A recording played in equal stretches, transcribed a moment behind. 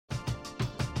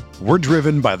We're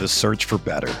driven by the search for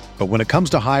better. But when it comes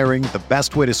to hiring, the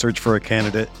best way to search for a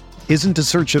candidate isn't to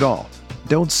search at all.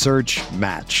 Don't search,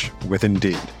 match with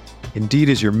Indeed. Indeed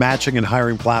is your matching and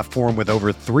hiring platform with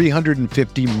over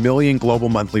 350 million global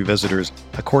monthly visitors,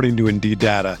 according to Indeed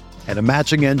data, and a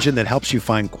matching engine that helps you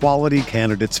find quality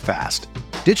candidates fast.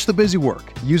 Ditch the busy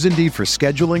work. Use Indeed for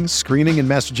scheduling, screening, and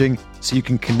messaging so you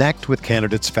can connect with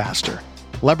candidates faster.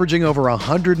 Leveraging over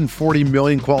 140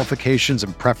 million qualifications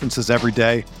and preferences every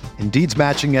day, Indeed's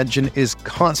matching engine is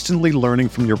constantly learning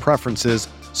from your preferences,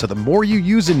 so the more you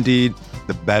use Indeed,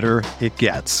 the better it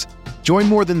gets. Join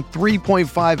more than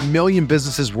 3.5 million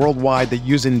businesses worldwide that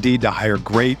use Indeed to hire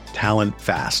great talent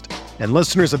fast. And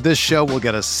listeners of this show will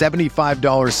get a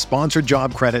 $75 sponsored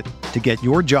job credit to get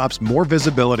your jobs more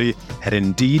visibility at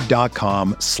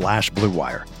Indeed.com/Blue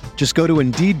Wire. Just go to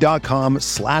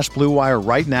Indeed.com/Blue Wire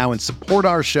right now and support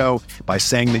our show by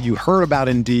saying that you heard about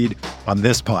Indeed on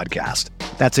this podcast.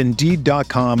 That's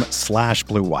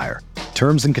Indeed.com/Blue Wire.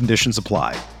 Terms and conditions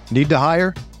apply. Need to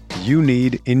hire? You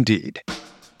need Indeed.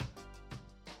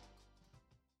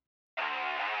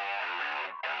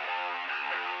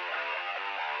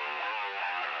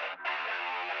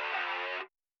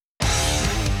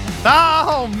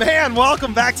 Oh, man.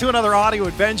 Welcome back to another audio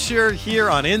adventure here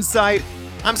on Insight.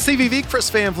 I'm CVV, Chris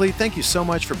Van Vliet. Thank you so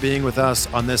much for being with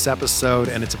us on this episode,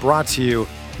 and it's brought to you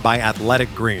by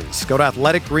Athletic Greens. Go to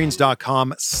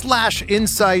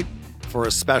athleticgreens.com/insight for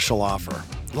a special offer.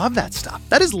 Love that stuff.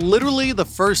 That is literally the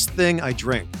first thing I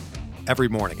drink every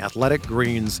morning.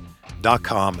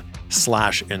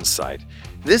 athleticgreens.com/insight.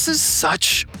 This is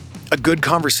such a good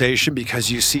conversation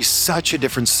because you see such a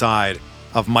different side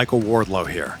of Michael Wardlow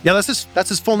here. Yeah, that's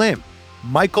his full name,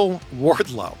 Michael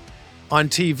Wardlow. On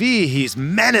TV, he's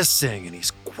menacing and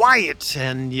he's quiet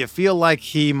and you feel like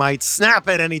he might snap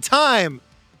at any time.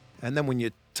 And then when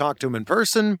you talk to him in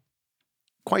person,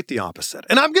 quite the opposite.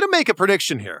 And I'm going to make a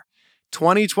prediction here.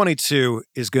 2022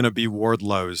 is going to be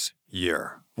Wardlow's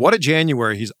year. What a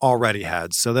January he's already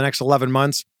had. So the next 11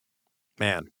 months,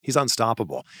 man, he's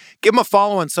unstoppable. Give him a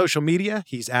follow on social media.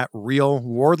 He's at Real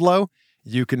Wardlow.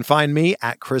 You can find me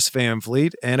at Chris Van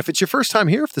Vliet. And if it's your first time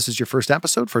here, if this is your first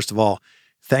episode, first of all,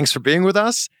 thanks for being with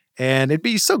us. And it'd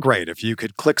be so great if you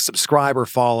could click subscribe or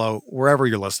follow wherever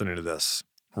you're listening to this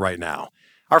right now.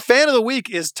 Our fan of the week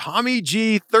is Tommy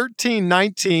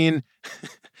G1319,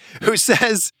 who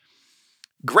says,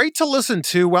 great to listen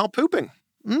to while pooping.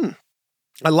 I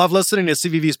love listening to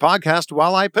CVV's podcast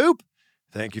while I poop.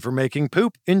 Thank you for making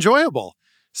poop enjoyable.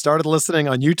 Started listening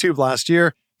on YouTube last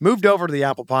year, moved over to the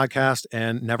Apple Podcast,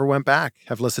 and never went back.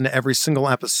 Have listened to every single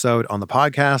episode on the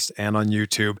podcast and on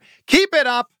YouTube. Keep it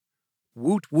up.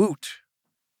 Woot, woot.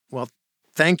 Well,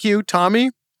 thank you,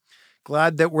 Tommy.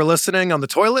 Glad that we're listening on the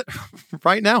toilet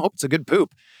right now. Hope it's a good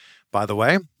poop, by the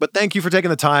way. But thank you for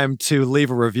taking the time to leave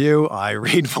a review. I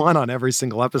read one on every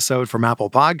single episode from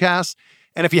Apple Podcasts.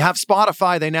 And if you have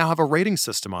Spotify, they now have a rating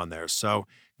system on there. So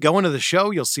go into the show.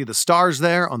 You'll see the stars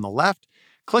there on the left.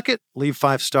 Click it, leave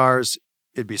 5 stars.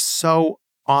 It'd be so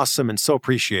awesome and so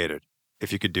appreciated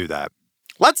if you could do that.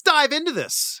 Let's dive into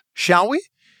this, shall we?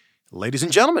 Ladies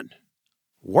and gentlemen,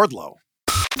 Wardlow.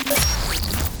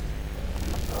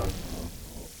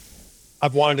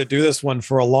 I've wanted to do this one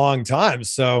for a long time.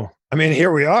 So, I mean,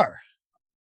 here we are.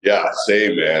 Yeah,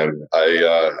 same, man.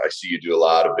 I see you do a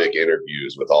lot of big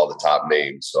interviews with all the top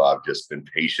names. So I've just been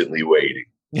patiently waiting.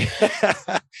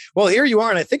 Well, here you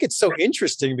are. And I think it's so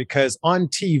interesting because on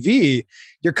TV,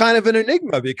 you're kind of an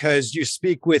enigma because you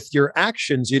speak with your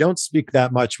actions. You don't speak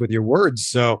that much with your words.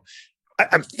 So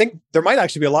I think there might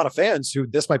actually be a lot of fans who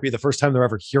this might be the first time they're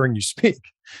ever hearing you speak.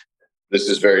 This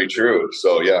is very true.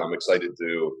 So yeah, I'm excited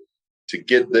to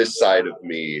get this side of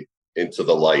me into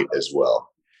the light as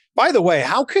well. By the way,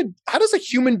 how does a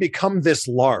human become this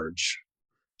large?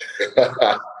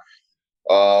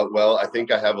 Well, I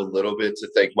think I have a little bit to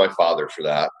thank my father for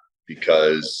that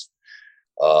because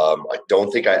I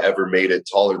don't think I ever made it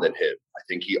taller than him. I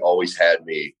think he always had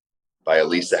me by at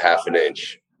least a half an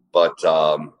inch, but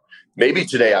maybe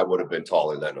today I would have been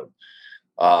taller than him.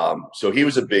 So he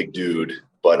was a big dude,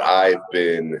 but I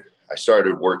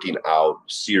started working out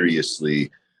seriously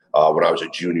when I was a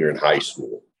junior in high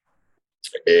school.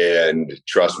 And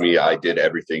trust me, I did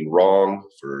everything wrong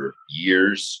for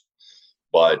years.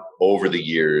 But over the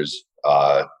years,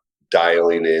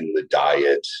 dialing in the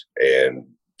diet and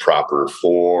proper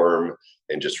form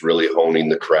and just really honing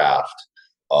the craft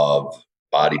of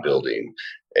bodybuilding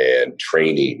and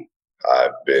training,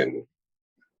 I've been,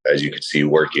 as you can see,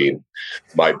 working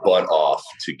my butt off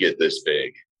to get this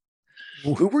big.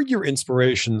 Who were your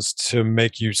inspirations to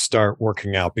make you start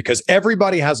working out? Because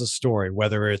everybody has a story,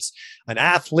 whether it's an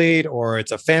athlete or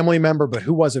it's a family member, but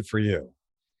who was it for you?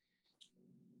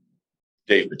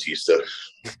 Dave Bautista.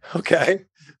 Okay.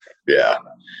 Yeah,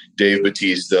 Dave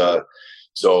Bautista.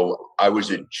 So I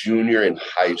was a junior in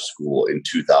high school in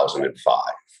 2005.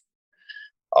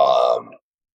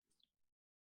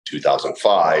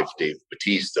 2005, Dave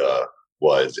Bautista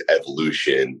was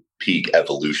evolution, peak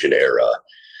evolution era,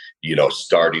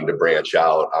 starting to branch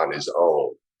out on his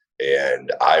own.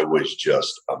 And I was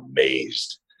just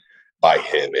amazed by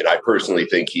him. And I personally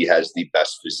think he has the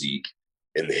best physique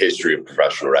in the history of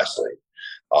professional wrestling.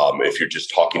 If you're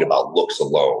just talking about looks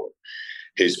alone,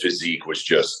 his physique was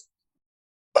just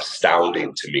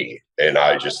astounding to me. And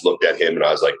I just looked at him and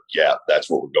I was like, yeah, that's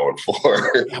what we're going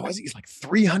for. He's like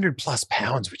 300 plus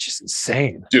pounds, which is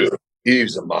insane. Dude,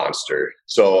 he's a monster.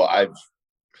 So I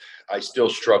still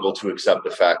struggle to accept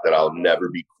the fact that I'll never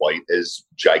be quite as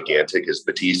gigantic as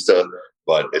Batista,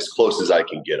 but as close as I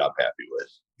can get, I'm happy with.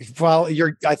 Well,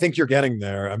 I think you're getting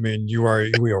there. I mean, you are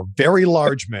a very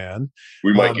large man.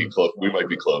 We might be close. We might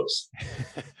be close.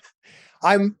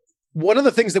 One of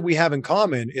the things that we have in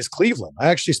common is Cleveland. I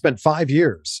actually spent 5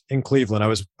 years in Cleveland. I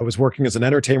was working as an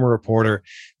entertainment reporter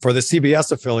for the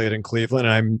CBS affiliate in Cleveland.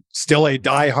 And I'm still a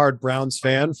diehard Browns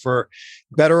fan, for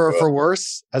better or for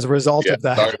worse, as a result of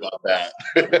that. Sorry about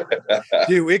that.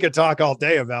 Dude, we could talk all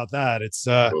day about that. It's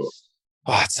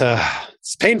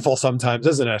painful sometimes,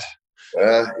 isn't it?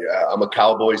 Yeah, I'm a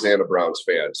Cowboys and a Browns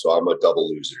fan, so I'm a double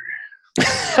loser.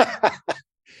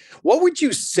 What would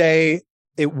you say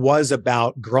it was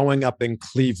about growing up in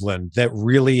Cleveland that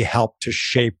really helped to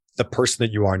shape the person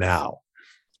that you are now?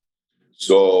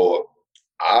 So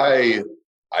I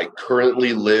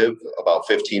currently live about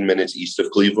 15 minutes east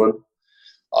of Cleveland.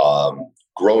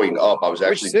 Growing up, I was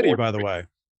actually... Which city, by the way?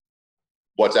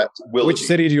 What's that? Willoughby. Which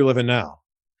city do you live in now?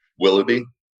 Willoughby.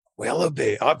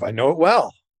 Willoughby. Oh, I know it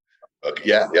well. Okay,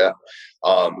 yeah.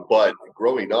 But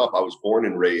growing up, I was born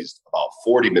and raised about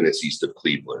 40 minutes east of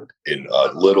Cleveland in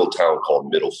a little town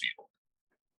called Middlefield.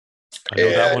 I know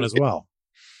that one as well.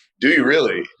 Do you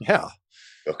really? Yeah.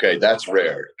 Okay, that's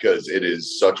rare because it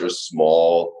is such a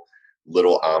small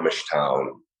little Amish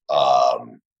town.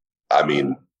 I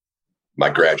mean,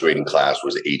 my graduating class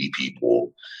was 80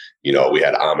 people. We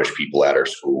had Amish people at our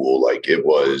school. Like, it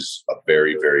was a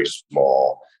very, very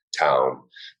small town.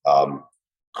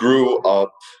 Grew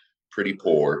up pretty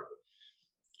poor.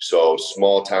 So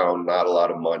small town, not a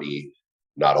lot of money,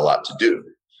 not a lot to do.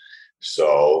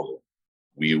 So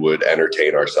we would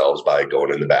entertain ourselves by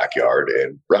going in the backyard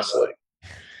and wrestling.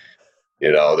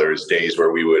 There's days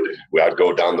where I'd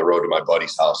go down the road to my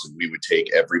buddy's house and we would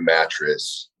take every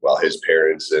mattress while his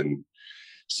parents and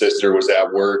sister was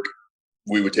at work.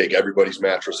 We would take everybody's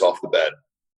mattress off the bed,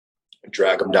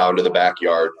 drag them down to the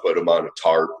backyard, put them on a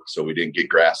tarp so we didn't get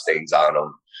grass stains on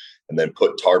them, and then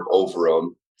put tarp over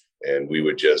them, and we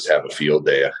would just have a field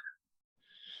day.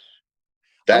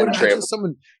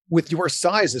 Someone with your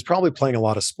size is probably playing a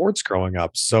lot of sports growing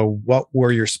up. So what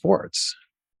were your sports?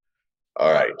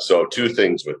 All right. So 2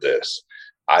 things with this.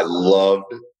 I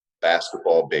loved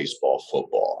basketball, baseball,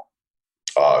 football.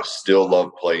 Still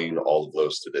love playing all of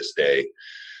those to this day,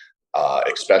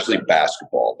 especially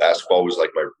basketball. Basketball was like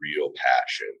my real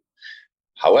passion.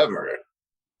 However, it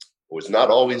was not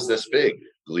always this big.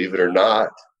 Believe it or not,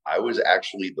 I was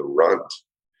actually the runt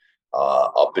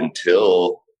up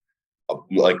until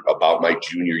about my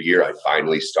junior year. I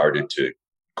finally started to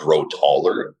grow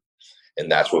taller.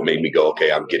 And that's what made me go,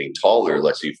 okay, I'm getting taller.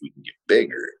 Let's see if we can get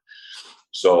bigger.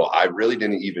 So I really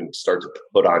didn't even start to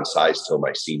put on size till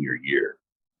my senior year.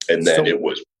 And then it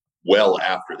was well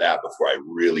after that before I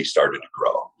really started to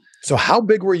grow. So how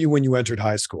big were you when you entered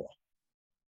high school?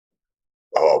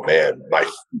 Oh, man.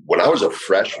 When I was a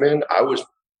freshman, I was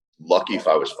lucky if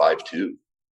I was 5'2".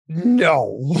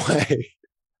 No way.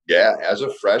 Yeah, as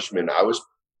a freshman, I was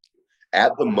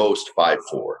at the most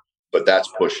 5'4". But that's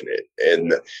pushing it.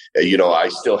 And, I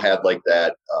still had like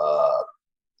that,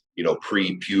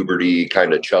 pre-puberty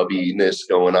kind of chubbiness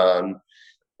going on.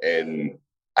 And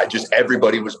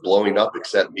everybody was blowing up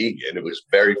except me. And it was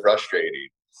very frustrating.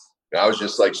 And I was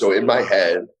just like, so in my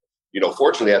head,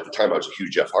 fortunately at the time I was a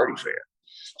huge Jeff Hardy fan.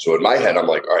 So in my head, I'm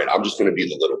like, all right, I'm just going to be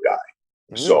the little guy.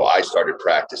 Mm-hmm. So I started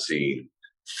practicing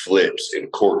flips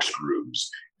and corkscrews.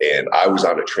 And I was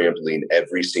on a trampoline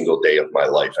every single day of my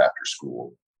life after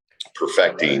school,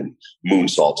 perfecting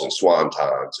moonsaults and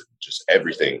swantons and just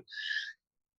everything.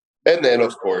 And then,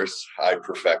 of course, I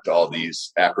perfect all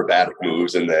these acrobatic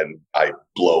moves, and then I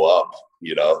blow up,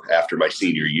 after my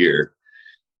senior year.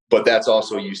 But that's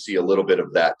also, you see a little bit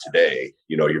of that today.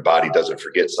 You know, your body doesn't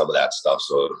forget some of that stuff.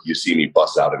 So you see me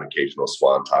bust out an occasional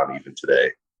swanton even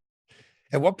today.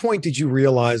 At what point did you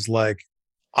realize, like,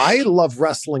 I love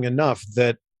wrestling enough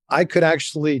that I could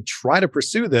actually try to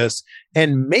pursue this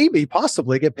and maybe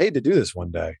possibly get paid to do this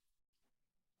one day?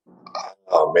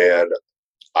 Oh man,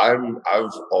 I've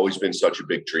always been such a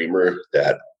big dreamer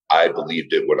that I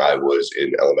believed it when I was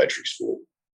in elementary school.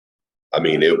 I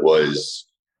mean,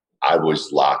 I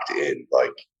was locked in,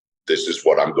 like, this is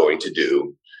what I'm going to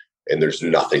do. And there's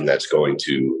nothing that's going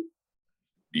to,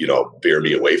 you know, veer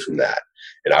me away from that.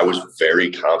 And I was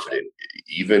very confident,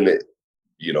 even,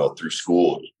 you know, through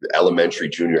school, elementary,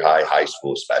 junior high, high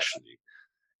school, especially,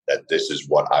 that this is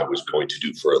what I was going to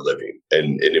do for a living.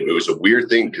 And it was a weird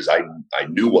thing because I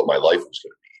knew what my life was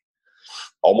going to be,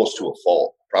 almost to a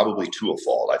fault, probably to a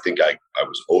fault. I think I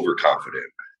was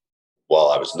overconfident while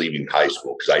I was leaving high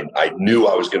school because I knew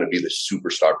I was going to be the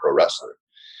superstar pro wrestler.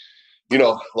 You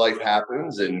know, life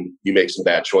happens and you make some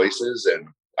bad choices. And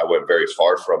I went very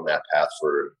far from that path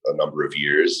for a number of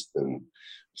years. And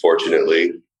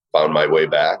fortunately, found my way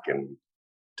back, and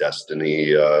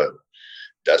destiny's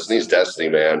destiny,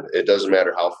 man. It doesn't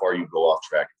matter how far you go off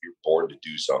track. If you're born to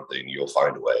do something, you'll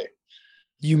find a way.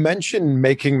 You mentioned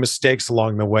making mistakes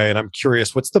along the way, and I'm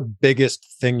curious, what's the biggest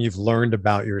thing you've learned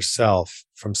about yourself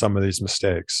from some of these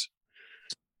mistakes?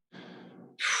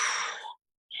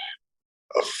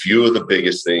 A few of the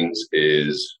biggest things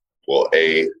is, well,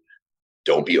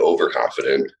 don't be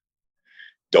overconfident.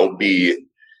 You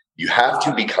have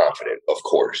to be confident, of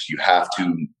course. You have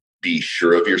to be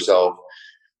sure of yourself.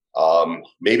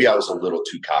 Maybe I was a little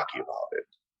too cocky about it.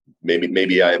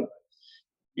 Maybe I,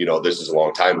 you know, this is a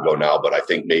long time ago now, but I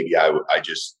think maybe I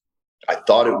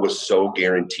thought it was so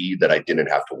guaranteed that I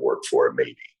didn't have to work for it,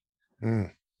 maybe.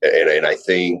 And I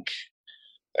think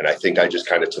I just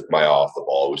kind of took my eye off the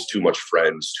ball. It was too much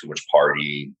friends, too much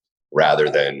party, rather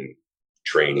than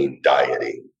training,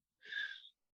 dieting.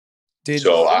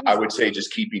 So I would say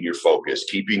just keeping your focus,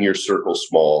 keeping your circle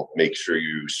small, make sure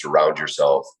you surround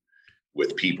yourself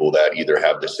with people that either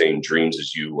have the same dreams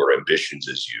as you or ambitions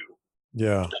as you.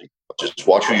 Yeah. Just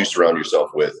watch who you surround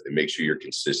yourself with and make sure you're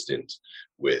consistent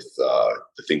with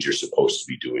the things you're supposed to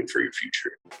be doing for your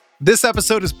future. This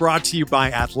episode is brought to you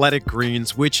by Athletic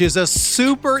Greens, which is a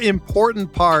super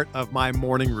important part of my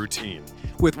morning routine.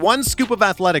 With 1 scoop of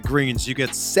Athletic Greens, you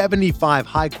get 75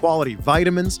 high-quality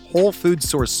vitamins, whole food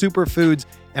source superfoods,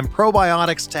 and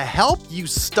probiotics to help you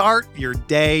start your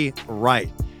day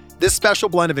right. This special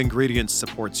blend of ingredients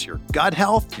supports your gut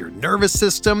health, your nervous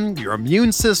system, your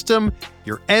immune system,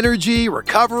 your energy,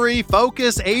 recovery,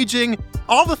 focus, aging,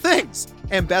 all the things.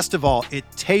 And best of all, it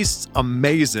tastes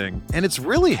amazing, and it's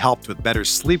really helped with better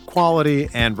sleep quality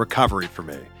and recovery for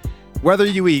me. Whether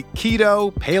you eat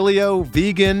keto, paleo,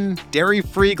 vegan,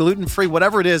 dairy-free, gluten-free,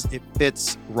 whatever it is, it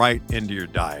fits right into your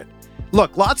diet.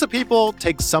 Look, lots of people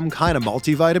take some kind of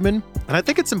multivitamin, and I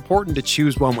think it's important to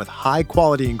choose one with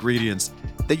high-quality ingredients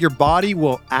that your body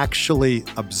will actually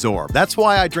absorb. That's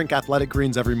why I drink Athletic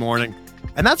Greens every morning,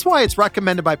 and that's why it's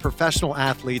recommended by professional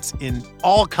athletes in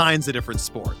all kinds of different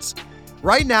sports.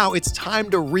 Right now, it's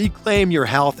time to reclaim your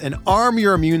health and arm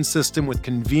your immune system with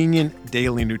convenient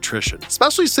daily nutrition,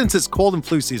 especially since it's cold and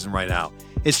flu season right now.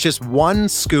 It's just 1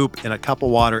 scoop in a cup of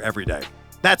water every day.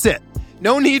 That's it.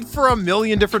 No need for a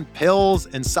million different pills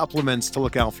and supplements to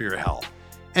look out for your health.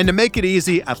 And to make it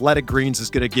easy, Athletic Greens is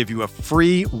going to give you a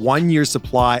free 1-year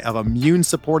supply of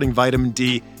immune-supporting vitamin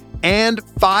D and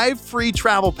 5 free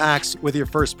travel packs with your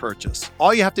first purchase.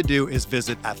 All you have to do is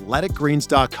visit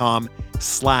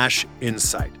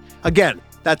athleticgreens.com/insight. Again,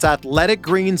 that's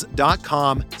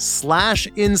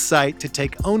athleticgreens.com/insight to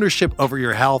take ownership over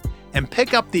your health and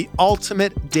pick up the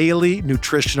ultimate daily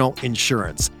nutritional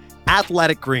insurance.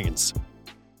 Athletic Greens.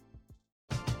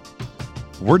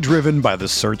 We're driven by the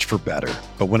search for better.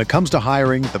 But when it comes to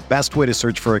hiring, the best way to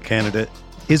search for a candidate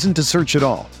isn't to search at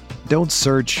all. Don't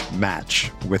search,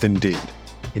 match with Indeed.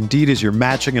 Indeed is your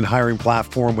matching and hiring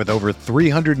platform with over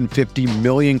 350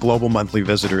 million global monthly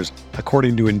visitors,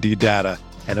 according to Indeed data,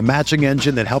 and a matching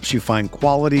engine that helps you find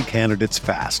quality candidates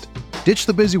fast. Ditch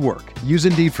the busy work. Use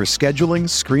Indeed for scheduling,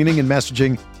 screening, and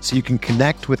messaging so you can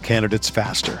connect with candidates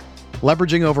faster.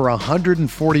 Leveraging over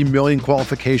 140 million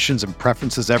qualifications and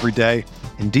preferences every day,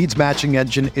 Indeed's matching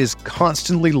engine is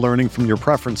constantly learning from your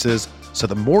preferences, so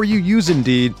the more you use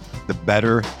Indeed, the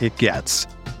better it gets.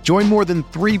 Join more than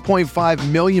 3.5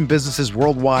 million businesses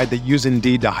worldwide that use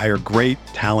Indeed to hire great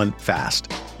talent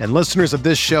fast. And listeners of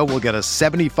this show will get a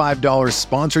 $75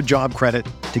 sponsored job credit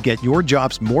to get your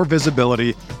jobs more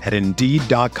visibility at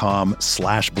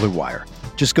Indeed.com/Blue Wire.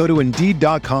 Just go to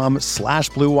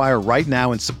Indeed.com/Blue Wire right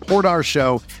now and support our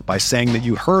show by saying that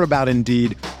you heard about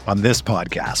Indeed on this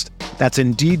podcast. That's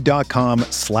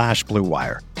Indeed.com/Blue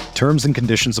Wire. Terms and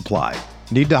conditions apply.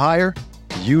 Need to hire?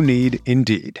 You need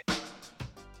Indeed.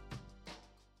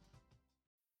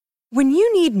 When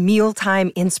you need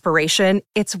mealtime inspiration,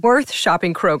 it's worth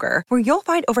shopping Kroger, where you'll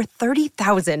find over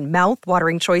 30,000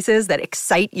 mouth-watering choices that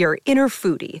excite your inner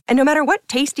foodie. And no matter what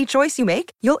tasty choice you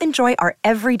make, you'll enjoy our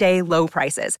everyday low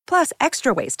prices, plus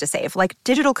extra ways to save, like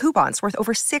digital coupons worth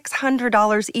over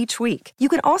 $600 each week. You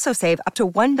can also save up to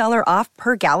 $1 off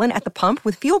per gallon at the pump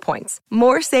with fuel points.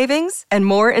 More savings and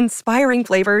more inspiring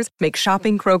flavors make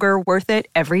shopping Kroger worth it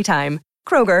every time.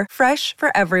 Kroger, fresh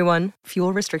for everyone.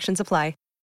 Fuel restrictions apply.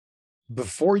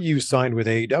 Before you signed with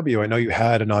AEW, I know you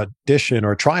had an audition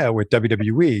or tryout with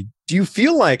WWE. Do you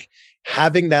feel like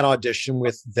having that audition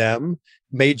with them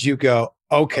made you go,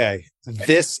 okay,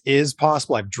 this is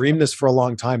possible. I've dreamed this for a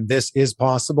long time. This is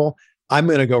possible. I'm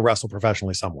going to go wrestle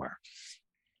professionally somewhere.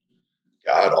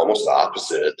 God, almost the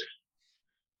opposite.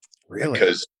 Really?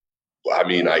 Because, I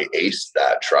mean, I aced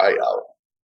that tryout.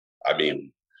 I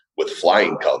mean, with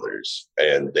flying colors,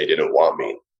 and they didn't want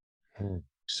me.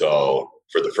 So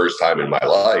for the first time in my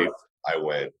life, I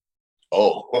went,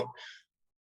 oh,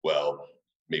 well,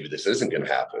 maybe this isn't going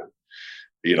to happen.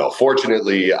 You know,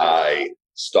 fortunately, I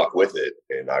stuck with it,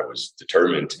 and I was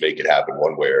determined to make it happen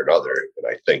one way or another. And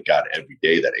I thank God every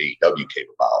day that AEW came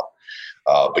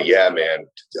about. But yeah, man,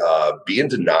 being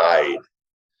denied,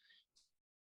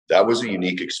 that was a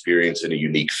unique experience and a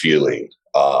unique feeling.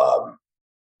 But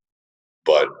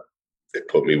it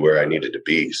put me where I needed to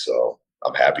be. So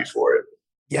I'm happy for it.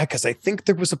 Yeah, because I think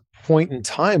there was a point in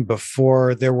time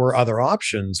before there were other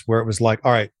options where it was like,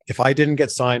 all right, if I didn't get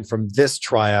signed from this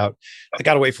tryout, I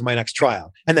got to wait for my next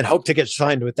tryout and then hope to get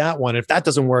signed with that one. If that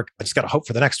doesn't work, I just got to hope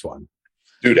for the next one.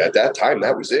 Dude, at that time,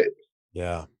 that was it.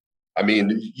 Yeah. I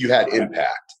mean, you had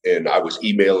Impact, and I was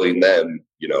emailing them,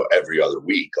 you know, every other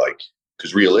week. Like,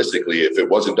 because realistically, if it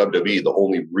wasn't WWE, the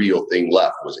only real thing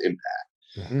left was Impact.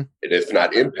 Mm-hmm. And if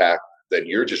not Impact, then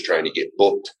you're just trying to get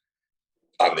booked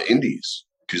on the indies.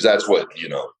 Because that's what, you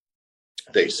know,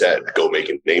 they said, go make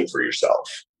a name for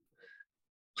yourself.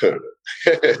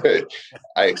 I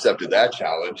accepted that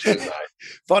challenge, didn't I?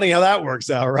 Funny how that works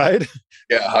out, right?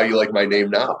 Yeah, how you like my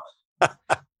name now?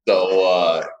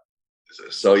 So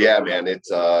yeah, man, it's,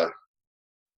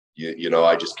 you know,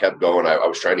 I just kept going. I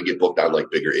was trying to get booked on like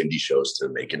bigger indie shows to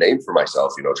make a name for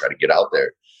myself, you know, try to get out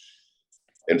there.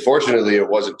 And fortunately, it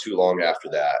wasn't too long after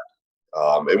that.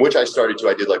 In which I started to,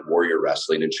 I did like Warrior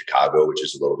Wrestling in Chicago, which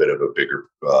is a little bit of a bigger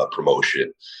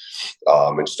promotion,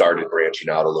 and started branching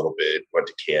out a little bit, went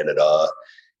to Canada,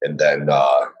 and then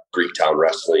Greektown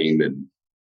Wrestling. And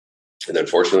then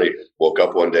fortunately woke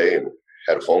up one day and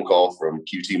had a phone call from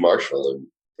QT Marshall, and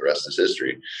the rest is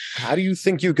history. How do you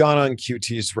think you got on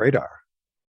QT's radar?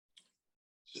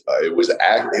 It was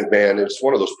active, man. It's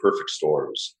one of those perfect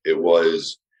storms. It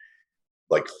was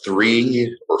like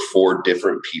 3 or 4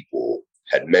 different people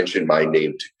had mentioned my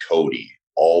name to Cody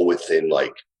all within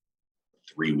like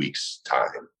 3 weeks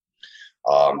time.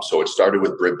 So it started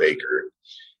with Britt Baker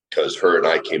because her and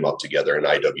I came up together in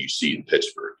IWC in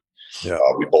Pittsburgh. Yeah.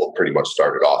 We both pretty much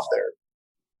started off there.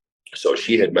 So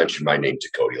she had mentioned my name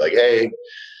to Cody, like, hey,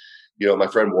 you know, my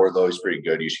friend Wardlow is pretty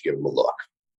good. You should give him a look.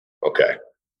 Okay.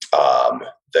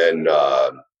 Then,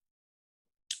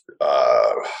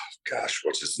 gosh,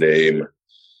 what's his name?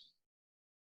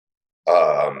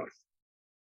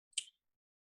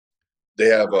 They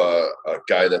have a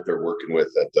guy that they're working with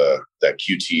at that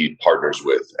QT partners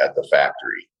with at the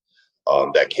factory,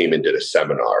 that came and did a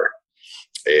seminar,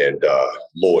 and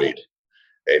Lloyd,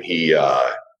 and he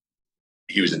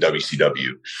was in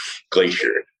WCW,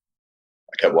 Glacier.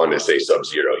 I kept wanting to say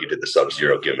Sub-Zero. He did the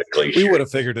Sub-Zero gimmick, Glacier. We would have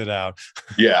figured it out.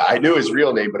 Yeah, I knew his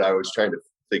real name, but I was trying to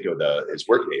think of his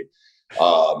work name.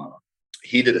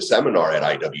 He did a seminar at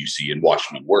IWC and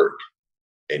watched me work.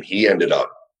 And he ended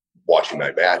up watching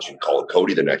my match and calling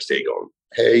Cody the next day going,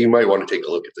 hey, you might want to take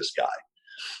a look at this guy.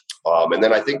 And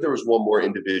then I think there was one more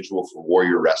individual from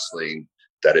Warrior Wrestling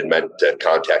that had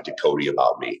contacted Cody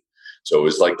about me. So it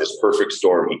was like this perfect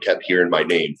storm. He kept hearing my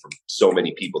name from so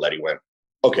many people that he went,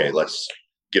 okay, let's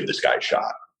give this guy a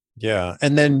shot. Yeah.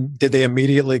 And then did they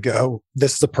immediately go,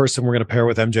 this is the person we're going to pair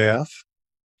with MJF?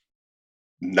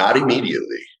 Not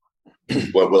immediately.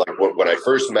 When I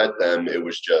first met them, it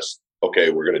was just,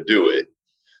 okay, we're going to do it.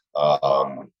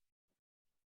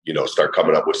 You know, start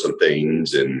coming up with some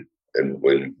things and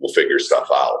when we'll figure stuff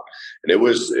out. And it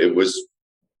was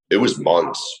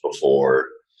months before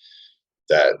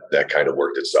that kind of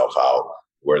worked itself out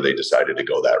where they decided to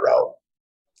go that route.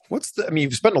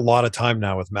 You've spent a lot of time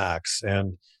now with Max,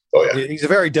 and Oh yeah. he's a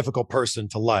very difficult person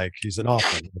to like. He's an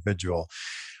awful individual.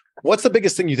 What's the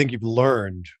biggest thing you think you've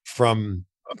learned from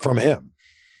him?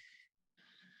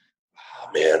 Oh,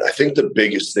 man, I think the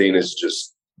biggest thing is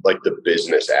just like the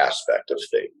business aspect of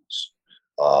things.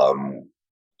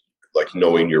 Like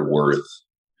knowing your worth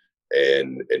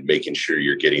and making sure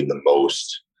you're getting the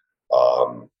most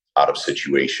out of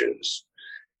situations.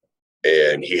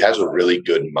 And he has a really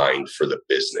good mind for the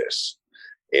business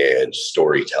and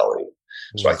storytelling.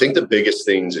 So I think the biggest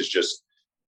things is just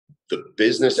the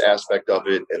business aspect of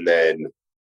it, and then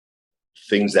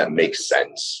things that make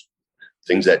sense,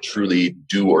 things that truly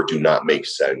do or do not make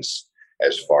sense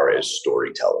as far as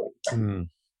storytelling.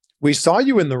 We saw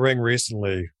you in the ring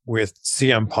recently with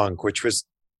CM Punk, which was,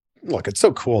 look, it's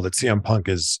so cool that CM Punk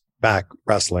is back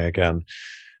wrestling again.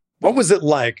 What was it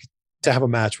like to have a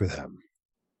match with him?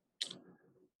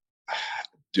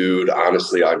 Dude,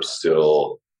 honestly, I'm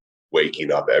still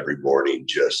waking up every morning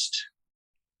just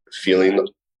feeling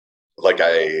like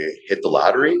I hit the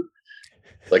lottery.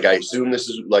 Like, I assume this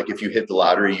is like, if you hit the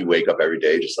lottery, you wake up every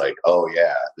day just like, oh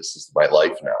yeah, this is my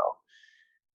life now.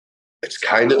 It's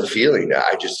kind of the feeling.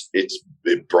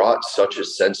 It brought such a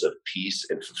sense of peace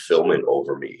and fulfillment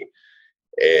over me.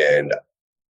 And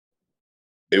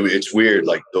it's weird,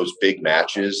 like those big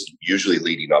matches, usually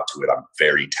leading up to it, I'm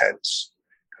very tense.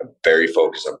 I'm very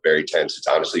focused. I'm very tense. It's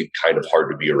honestly kind of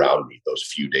hard to be around me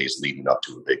those few days leading up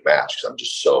to a big match because I'm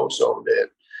just so zoned in.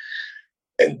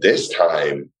 And this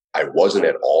time I wasn't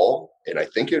at all. And I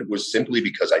think it was simply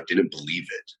because I didn't believe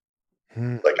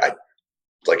it.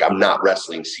 Like I'm not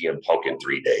wrestling CM Punk in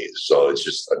 3 days. So it's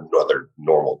just another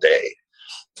normal day.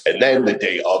 And then the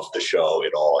day of the show,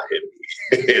 it all hit me.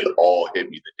 It all hit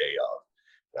me the day of.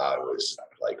 I was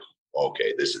like,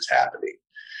 okay, this is happening.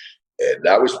 And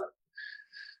that was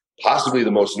possibly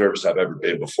the most nervous I've ever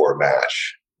been before a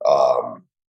match.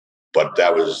 But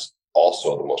that was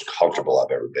also the most comfortable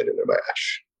I've ever been in a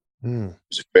match. It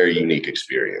was a very unique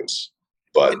experience.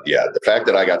 But yeah, the fact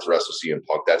that I got to wrestle CM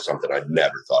Punk, that's something I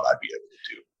never thought I'd be able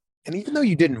to do. And even though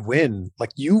you didn't win,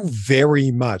 like you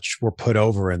very much were put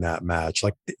over in that match.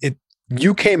 Like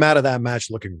you came out of that match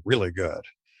looking really good.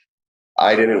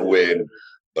 I didn't win,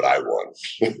 but I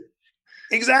won.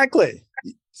 Exactly.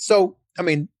 So, I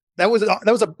mean,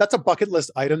 that's a bucket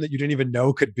list item that you didn't even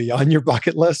know could be on your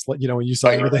bucket list. Like, when you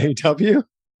signed with AEW.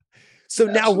 So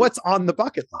Absolutely. Now what's on the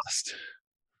bucket list?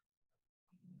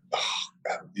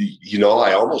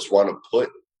 I almost want to put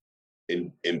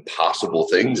impossible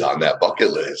things on that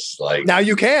bucket list. Like, now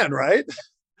you can, right?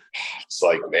 It's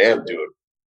like, man, dude,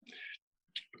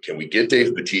 can we get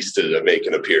Dave Bautista to make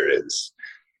an appearance?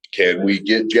 Can we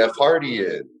get Jeff Hardy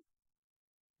in?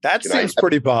 That seems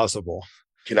pretty possible.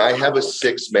 Can I have a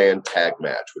 6-man tag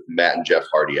match with Matt and Jeff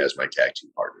Hardy as my tag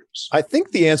team partners? I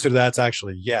think the answer to that's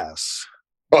actually yes.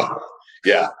 Oh,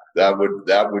 yeah, that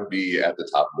would be at the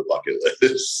top of the bucket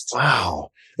list.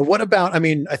 Wow. What about,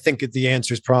 I think the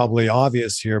answer is probably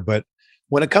obvious here, but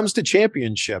when it comes to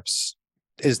championships,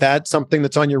 is that something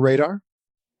that's on your radar?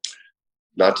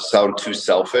 Not to sound too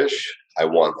selfish, I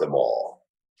want them all.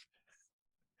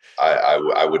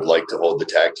 I would like to hold the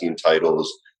tag team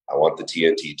titles. I want the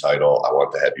TNT title. I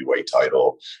want the heavyweight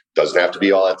title. Doesn't have to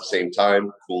be all at the same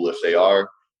time. Cool if they are,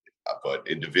 but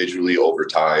individually over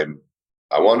time,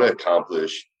 I want to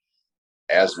accomplish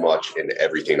as much in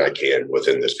everything I can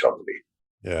within this company.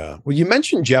 Yeah. Well, you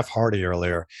mentioned Jeff Hardy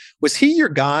earlier. Was he your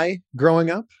guy growing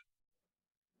up?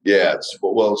 Yeah.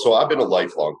 So I've been a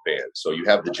lifelong fan. So you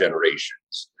have the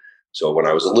generations. So when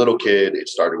I was a little kid, it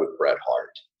started with Bret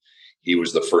Hart. He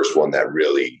was the first one that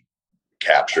really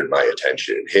captured my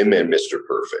attention, him and Mr.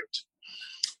 Perfect.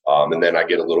 And then I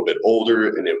get a little bit older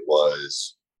and it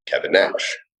was Kevin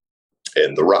Nash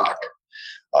and The Rock.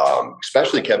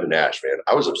 Especially Kevin Nash, man.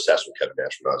 I was obsessed with Kevin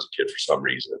Nash when I was a kid for some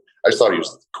reason. I just thought he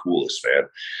was the coolest, man.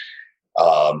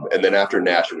 And then after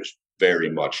Nash, it was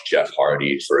very much Jeff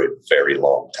Hardy for a very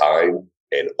long time,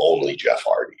 and only Jeff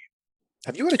Hardy.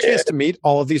 Have you had a chance to meet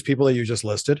all of these people that you just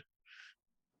listed?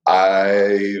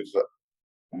 I've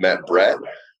met Bret,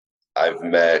 I've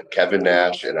met Kevin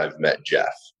Nash, and I've met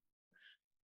Jeff.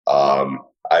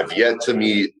 I've yet to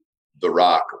meet The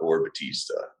Rock or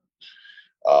Batista.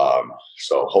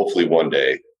 So hopefully one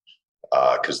day,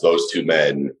 because those two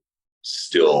men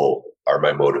still are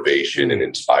my motivation and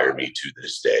inspire me to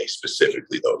this day,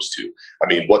 specifically those two. I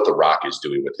mean, what The Rock is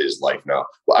doing with his life now.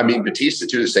 Well, I mean, Batista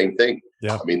too, the same thing.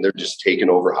 Yeah. I mean, they're just taking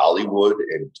over Hollywood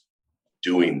and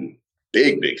doing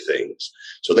big, big things.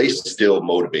 So they still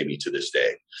motivate me to this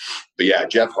day. But yeah,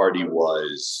 Jeff Hardy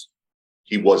was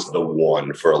the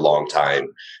one for a long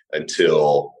time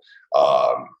until,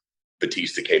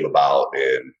 Batista came about,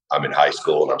 and I'm in high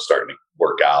school and I'm starting to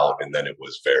work out. And then it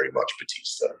was very much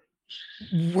Batista.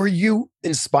 Were you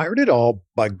inspired at all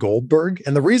by Goldberg?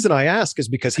 And the reason I ask is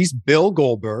because he's Bill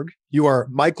Goldberg. You are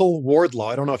Michael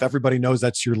Wardlow. I don't know if everybody knows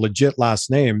that's your legit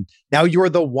last name. Now you're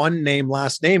the one name,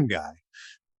 last name guy.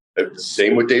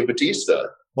 Same with Dave Batista.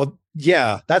 Well,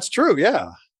 yeah, that's true.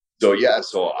 Yeah. So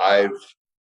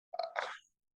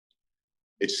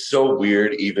it's so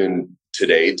weird even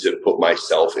today to put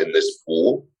myself in this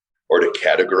pool or to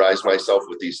categorize myself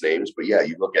with these names. But yeah,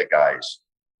 you look at guys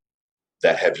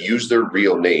that have used their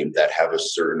real name that have a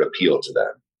certain appeal to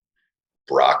them.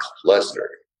 Brock Lesnar,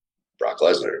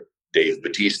 Dave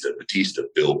Batista,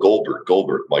 Bill Goldberg,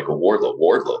 Michael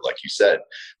Wardlow, like you said.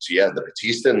 So yeah, the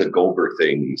Batista and the Goldberg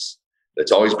things,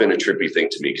 that's always been a trippy thing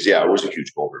to me. Because yeah, I was a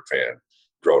huge Goldberg fan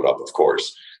growing up, of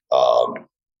course.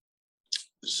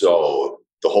 So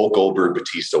the whole Goldberg,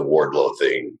 Batista, Wardlow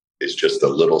thing is just a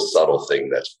little subtle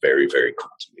thing that's very, very cool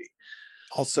to me.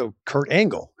 Also, Kurt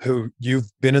Angle, who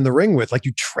you've been in the ring with, like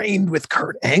you trained with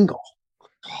Kurt Angle.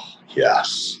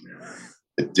 Yes.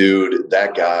 Dude,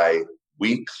 that guy,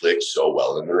 we clicked so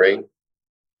well in the ring.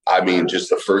 I mean, just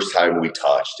the first time we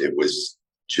touched, it was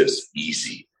just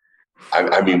easy.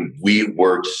 I mean, we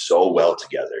worked so well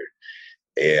together.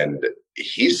 And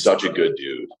he's such a good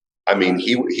dude. I mean,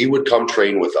 he would come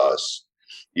train with us.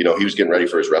 You know, he was getting ready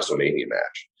for his WrestleMania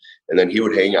match. And then he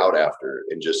would hang out after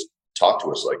and just talk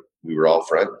to us like we were all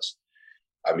friends.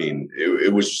 I mean,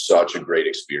 it was such a great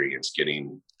experience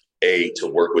getting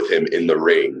to work with him in the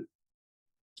ring,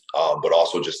 but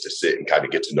also just to sit and kind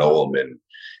of get to know him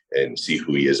and see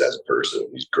who he is as a person.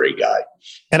 He's a great guy.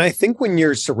 And I think when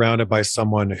you're surrounded by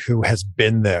someone who has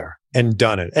been there and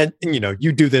done it, and you know,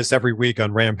 you do this every week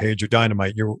on Rampage or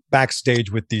Dynamite, you're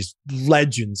backstage with these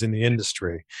legends in the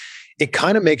industry. It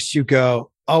kind of makes you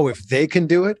go, oh, if they can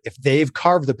do it, if they've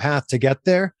carved the path to get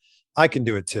there, I can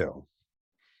do it too.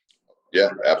 Yeah,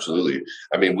 absolutely.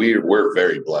 I mean, we're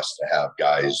very blessed to have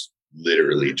guys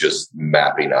literally just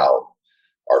mapping out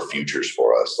our futures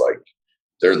for us. Like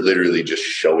they're literally just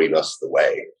showing us the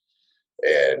way.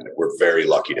 And we're very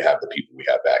lucky to have the people we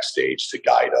have backstage to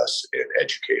guide us and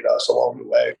educate us along the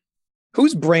way.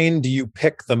 Whose brain do you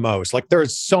pick the most? Like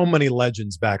there's so many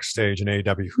legends backstage in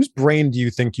AEW. Whose brain do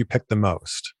you think you pick the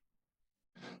most?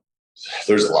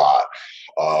 There's a lot.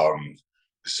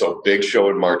 So Big Show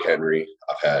and Mark Henry,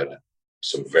 I've had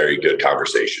some very good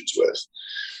conversations with.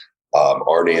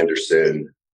 Arn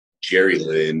Anderson, Jerry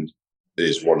Lynn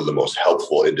is one of the most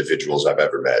helpful individuals I've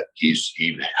ever met.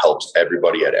 He helps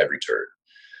everybody at every turn.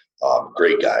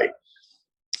 Great guy.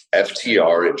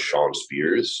 FTR and Sean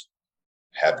Spears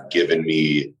have given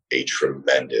me a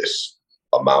tremendous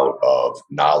amount of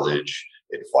knowledge,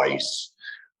 advice,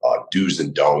 do's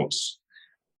and don'ts.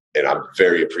 And I'm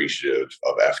very appreciative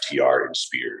of FTR and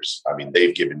Spears. I mean,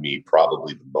 they've given me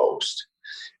probably the most.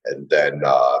 And then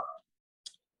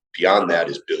beyond that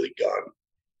is Billy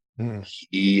Gunn.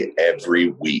 He every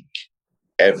week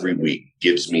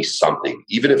gives me something,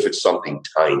 even if it's something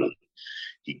tiny.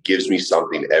 He gives me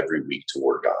something every week to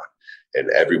work on. And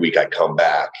every week I come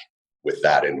back with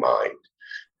that in mind.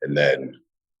 And then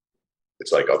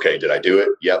it's like, okay, did I do it?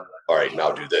 Yep. All right,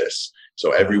 now do this.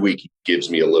 So every week he gives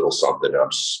me a little something. I'm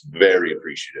very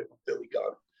appreciative of Billy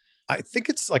Gunn. I think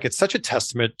it's such a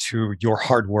testament to your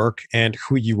hard work and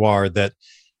who you are that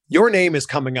your name is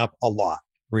coming up a lot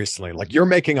recently. Like you're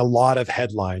making a lot of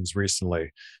headlines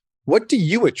recently. What do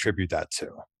you attribute that to?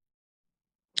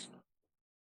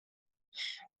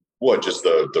 What, just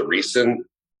the recent?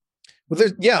 Well,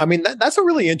 I mean, that's a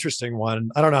really interesting one.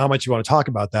 I don't know how much you want to talk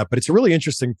about that, but it's a really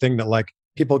interesting thing that like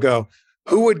people go,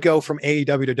 who would go from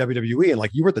AEW to WWE? And like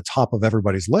you were at the top of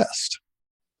everybody's list.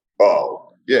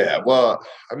 Oh, yeah. Well,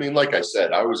 I mean, like I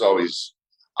said, I always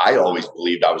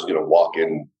believed I was going to walk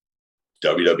in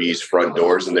WWE's front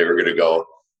doors and they were going to go,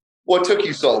 what took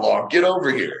you so long? Get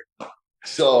over here.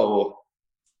 So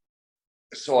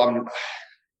I'm,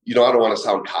 I don't want to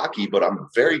sound cocky, but I'm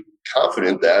very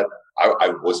confident that I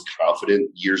was confident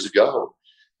years ago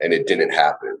and it didn't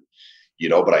happen,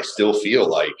 but I still feel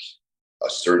like a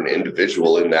certain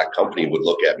individual in that company would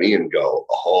look at me and go,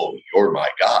 oh, you're my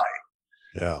guy.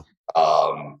 Yeah.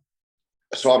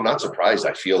 So I'm not surprised.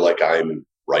 I feel like I'm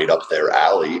right up their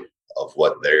alley of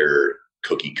what their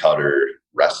cookie cutter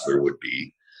wrestler would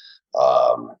be.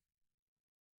 But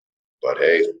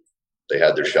hey, they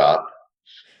had their shot.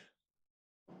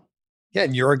 Yeah,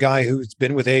 and you're a guy who's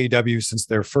been with AEW since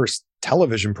their first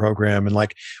television program. And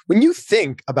like, when you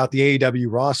think about the AEW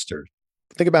roster,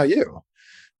 think about you.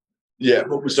 Yeah,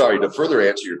 but sorry, to further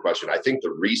answer your question, I think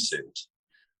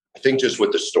just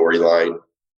with the storyline,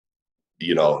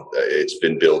 it's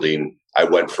been building. I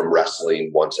went from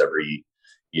wrestling once every,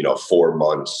 4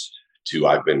 months to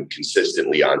I've been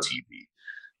consistently on TV.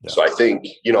 Yeah. So I think,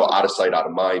 out of sight, out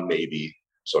of mind, maybe.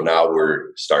 So now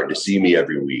we're starting to see me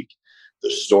every week. The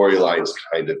storyline's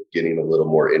kind of getting a little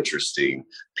more interesting.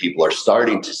 People are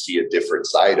starting to see a different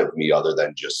side of me other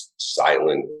than just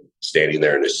silent, standing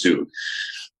there in a suit.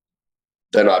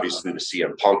 Then obviously the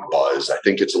CM Punk buzz. I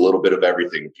think it's a little bit of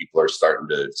everything. People are starting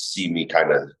to see me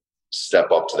kind of step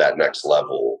up to that next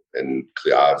level. And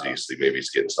obviously maybe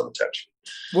it's getting some attention.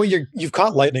 Well, you've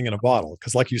caught lightning in a bottle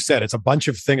because like you said, it's a bunch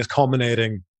of things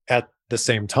culminating at the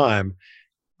same time.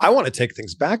 I want to take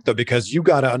things back though, because you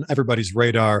got on everybody's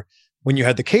radar when you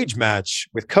had the cage match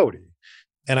with Cody.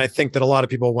 And I think that a lot of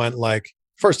people went like,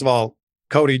 first of all,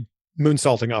 Cody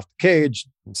moonsaulting off the cage,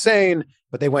 insane.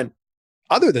 But they went,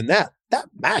 other than that, that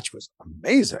match was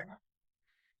amazing.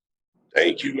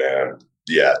 Thank you, man.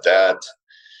 Yeah, that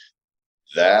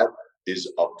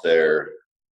is up there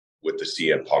with the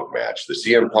CM Punk match. The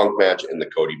CM Punk match and the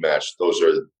Cody match, those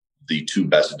are the two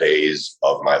best days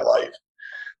of my life.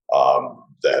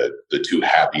 The two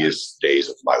happiest days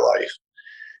of my life.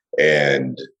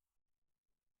 And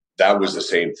that was the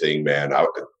same thing, man.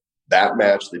 That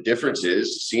match, the difference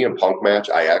is CM Punk match,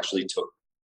 I actually took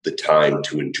the time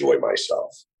to enjoy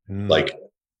myself. Like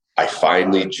I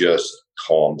finally just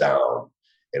calmed down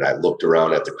and I looked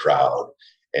around at the crowd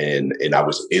and I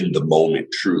was in the moment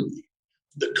truly.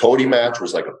 The Cody match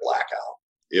was like a blackout.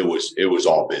 It was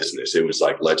all business. It was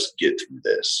like, let's get through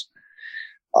this.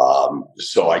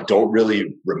 So I don't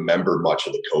really remember much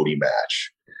of the Cody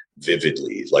match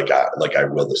vividly, like I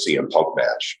will the CM Punk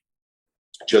match,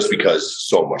 just because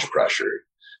so much pressure.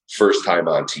 First time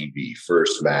on TV,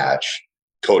 first match,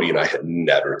 Cody and I had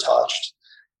never touched.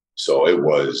 So it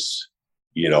was,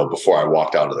 before I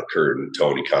walked out of the curtain,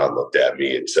 Tony Khan looked at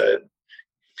me and said,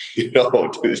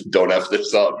 don't F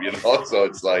this up, So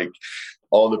it's like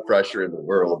all the pressure in the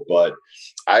world, but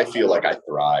I feel like I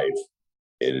thrive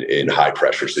in high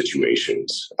pressure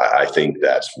situations. I think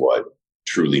that's what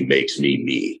truly makes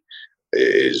me,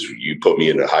 is you put me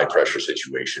in a high pressure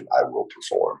situation, I will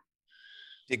perform.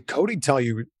 Did Cody tell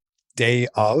you day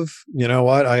of, you know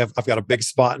what, I've got a big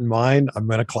spot in mind, I'm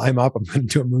going to climb up, I'm going to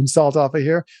do a moonsault off of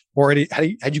here? Or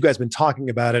had you guys been talking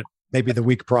about it maybe the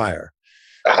week prior?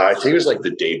 I think it was like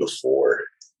the day before.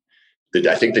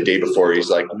 I think the day before he's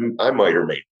like, I might or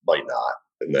might not.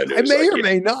 And then I may or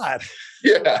may not.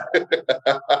 Yeah.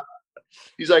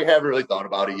 He's like, haven't really thought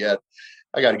about it yet.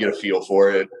 I got to get a feel for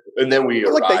it. And then we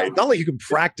arrived. Not like you can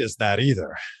practice that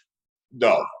either.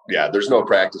 No. Yeah. There's no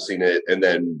practicing it. And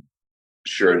then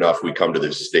sure enough, we come to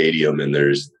this stadium and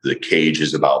the cage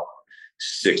is about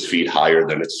 6 feet higher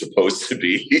than it's supposed to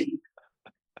be.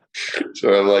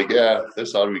 So I'm like, yeah,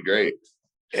 this ought to be great.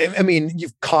 I mean,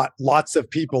 you've caught lots of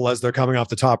people as they're coming off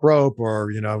the top rope or,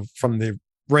 from the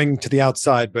ring to the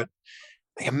outside, but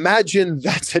imagine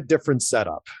that's a different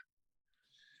setup.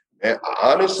 And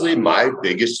honestly, my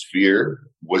biggest fear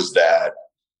was that,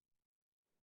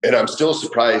 and I'm still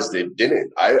surprised it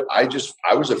didn't. I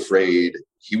was afraid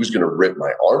he was going to rip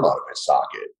my arm out of his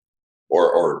socket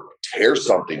or tear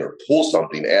something or pull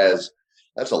something, as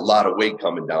that's a lot of weight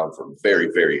coming down from very,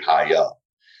 very high up.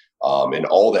 And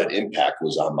all that impact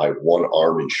was on my one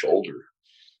arm and shoulder.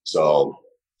 So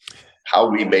how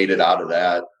we made it out of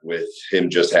that with him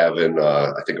just having,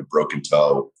 I think, a broken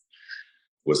toe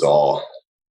was all.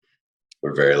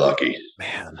 We're very lucky.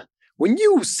 Man, when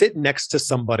you sit next to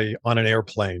somebody on an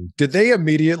airplane, did they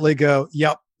immediately go,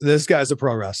 yep, this guy's a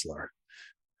pro wrestler?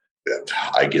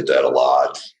 I get that a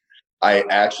lot. I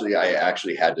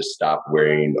actually had to stop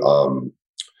wearing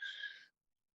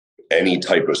any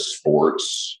type of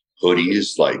sports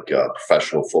hoodies, like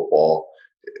professional football.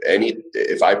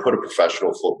 If I put a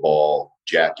professional football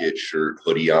jacket, shirt,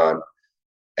 hoodie on,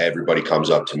 everybody comes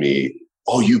up to me,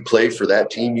 oh, you play for that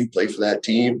team? You play for that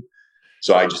team?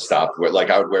 So I just stopped.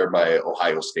 I would wear my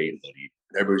Ohio State hoodie.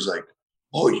 And everybody's like,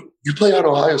 oh, you play on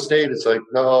Ohio State? It's like,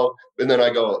 no. And then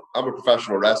I go, I'm a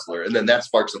professional wrestler. And then that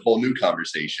sparks a whole new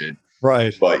conversation.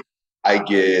 Right. But I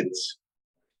get,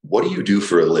 what do you do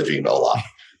for a living a lot?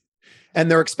 And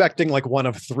they're expecting like one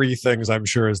of three things, I'm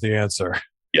sure, is the answer.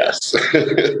 Yes.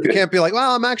 You can't be like,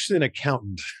 well, I'm actually an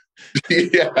accountant.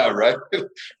 Yeah, right.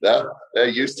 That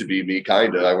used to be me,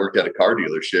 kind of. I worked at a car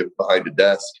dealership behind a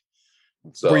desk.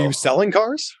 So, were you selling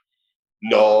cars?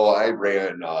 No, I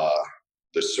ran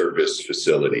the service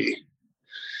facility.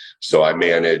 So I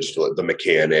managed the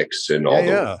mechanics and all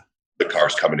the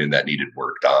cars coming in that needed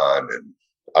worked on. And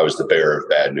I was the bearer of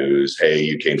bad news. Hey,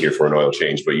 you came here for an oil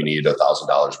change, but you need $1,000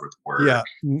 worth of work. Yeah.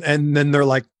 And then they're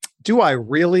like, do I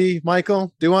really,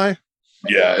 Michael? Do I?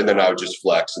 Yeah, and then I would just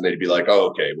flex, and they'd be like, "Oh,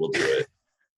 okay, we'll do it."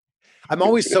 I'm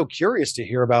always so curious to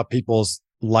hear about people's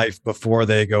life before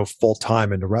they go full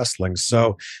time into wrestling.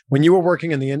 So when you were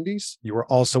working in the indies, you were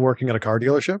also working at a car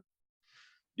dealership?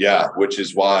 Yeah, which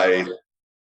is why,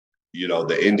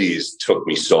 the indies took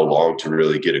me so long to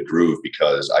really get a groove,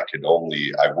 because I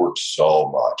worked so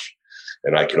much,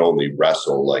 and I can only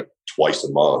wrestle like twice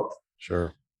a month.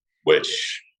 Sure.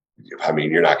 Which, I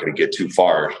mean, you're not going to get too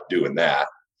far doing that.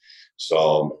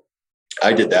 So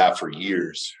I did that for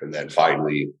years, and then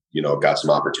finally, got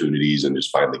some opportunities and just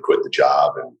finally quit the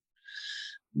job and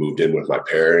moved in with my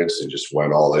parents and just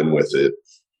went all in with it.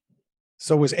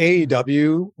 So was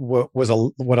AEW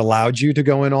what allowed you to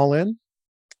go in all in?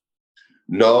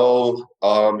 No,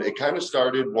 it kind of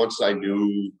started once I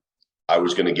knew I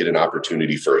was going to get an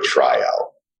opportunity for a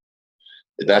tryout.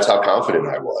 And that's how confident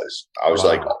I was. I was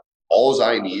like, all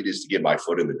I need is to get my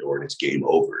foot in the door and it's game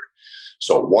over.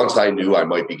 So once I knew I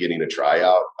might be getting a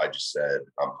tryout, I just said,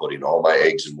 I'm putting all my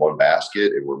eggs in one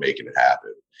basket and we're making it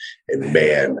happen. And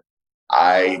man,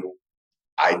 I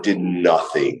did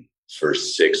nothing for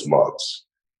 6 months.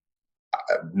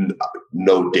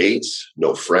 No dates,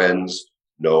 no friends,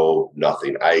 no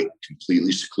nothing. I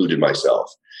completely secluded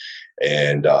myself.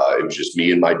 And it was just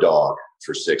me and my dog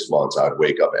for 6 months. I'd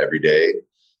wake up every day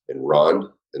and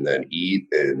run, and then eat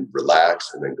and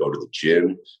relax, and then go to the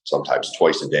gym, sometimes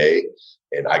twice a day.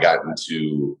 And I got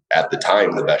into, at the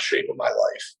time, the best shape of my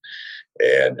life,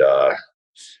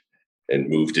 and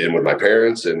moved in with my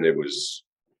parents, and it was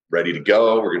ready to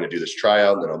go. We're going to do this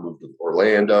tryout, and then I'll move to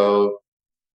Orlando.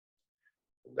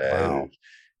 And then, wow.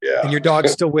 Yeah. And your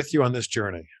dog's still with you on this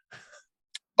journey?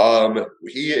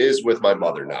 He is with my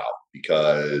mother now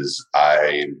because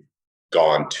I've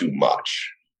gone too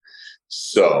much.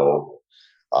 So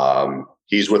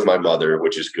he's with my mother,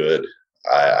 which is good.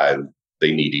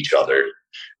 They need each other.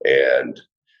 And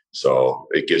so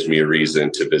it gives me a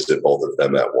reason to visit both of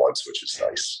them at once, which is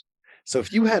nice. So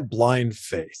if you had blind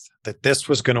faith that this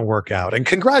was going to work out, and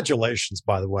congratulations,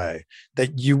 by the way,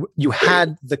 that you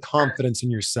had the confidence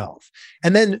in yourself.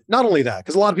 And then not only that,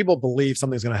 because a lot of people believe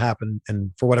something's going to happen,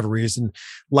 and for whatever reason,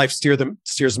 life steers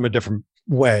them a different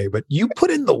way, but you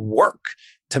put in the work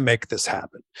to make this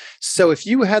happen. So if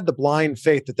you had the blind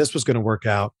faith that this was going to work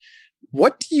out,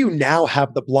 what do you now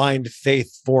have the blind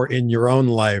faith for in your own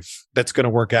life that's going to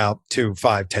work out 2,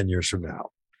 5, 10 years from now?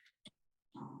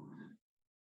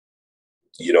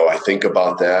 I think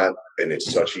about that, and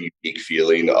it's such a unique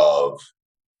feeling of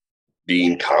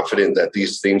being confident that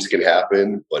these things can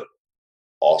happen, but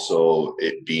also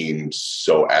it being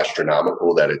so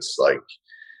astronomical that it's like,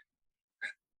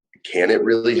 can it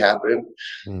really happen?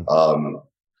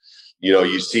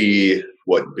 You see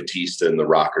what Batista and The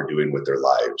Rock are doing with their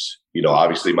lives.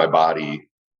 Obviously my body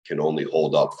can only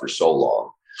hold up for so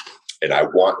long, and I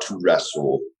want to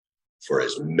wrestle for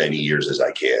as many years as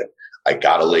I can. I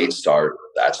got a late start.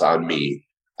 That's on me.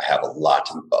 I have a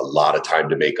lot of time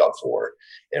to make up for,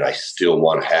 and I still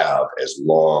want to have as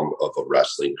long of a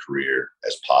wrestling career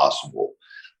as possible.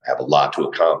 I have a lot to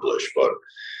accomplish, but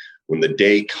when the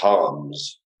day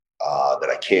comes that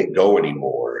I can't go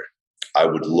anymore, I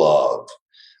would love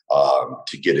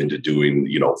to get into doing,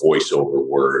 voiceover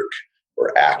work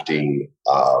or acting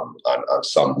on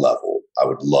some level. I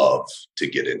would love to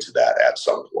get into that at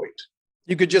some point.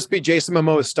 You could just be Jason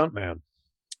Momoa's stuntman.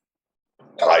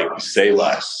 I say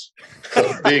less.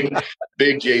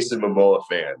 big Jason Momoa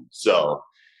fan. So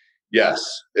yes,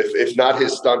 if not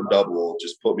his stunt double,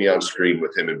 just put me on screen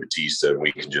with him and Batista, and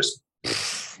we can just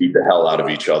beat the hell out of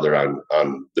each other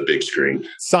on the big screen.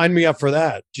 Sign me up for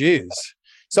that. Jeez.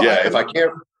 So yeah, if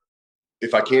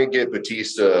I can't get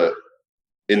Batista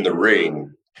in the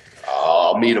ring,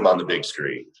 I'll meet him on the big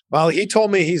screen. Well, he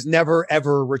told me he's never,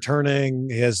 ever returning.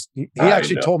 He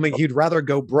actually told me he'd rather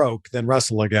go broke than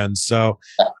wrestle again. So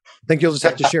I think you'll just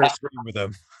have to share a screen with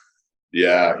him.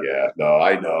 Yeah. No,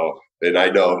 I know. And I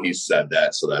know he said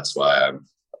that. So that's why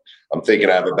I'm thinking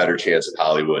I have a better chance at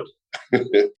Hollywood.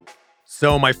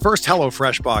 So my first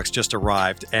HelloFresh box just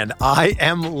arrived, and I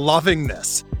am loving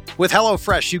this. With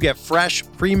HelloFresh, you get fresh,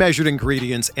 pre-measured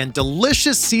ingredients and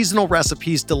delicious seasonal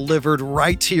recipes delivered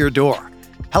right to your door.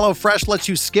 HelloFresh lets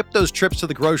you skip those trips to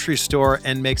the grocery store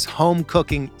and makes home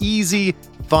cooking easy,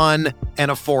 fun, and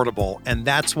affordable. And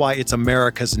that's why it's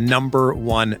America's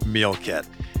 #1 meal kit.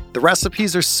 The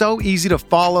recipes are so easy to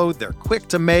follow, they're quick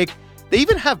to make. They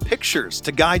even have pictures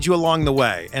to guide you along the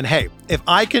way. And hey, if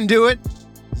I can do it,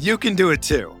 you can do it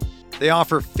too. They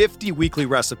offer 50 weekly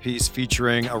recipes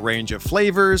featuring a range of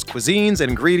flavors, cuisines, and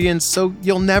ingredients, so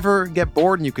you'll never get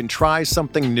bored and you can try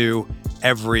something new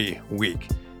every week.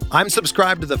 I'm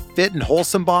subscribed to the Fit and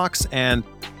Wholesome box, and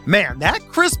Man, that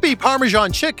crispy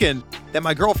Parmesan chicken that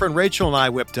my girlfriend Rachel and I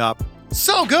whipped up,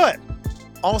 so good.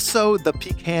 Also, the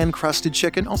pecan-crusted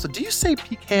chicken. Also, do you say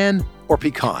pecan or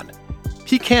pecan?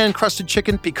 Pecan-crusted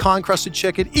chicken, pecan-crusted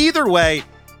chicken. Either way,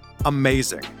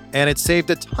 amazing. And it saved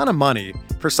a ton of money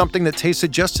for something that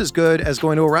tasted just as good as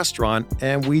going to a restaurant.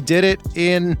 And we did it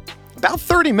in about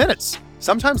 30 minutes,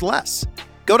 sometimes less.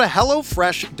 Go to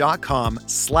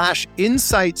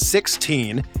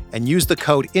HelloFresh.com/Insight16 and use the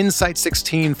code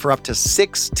Insight16 for up to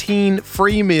 16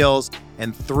 free meals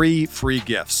and 3 free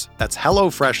gifts. That's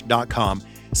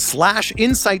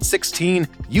HelloFresh.com/Insight16.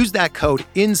 Use that code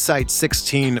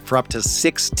Insight16 for up to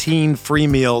 16 free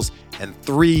meals and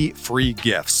 3 free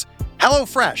gifts.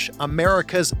 HelloFresh,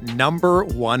 America's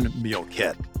 #1 meal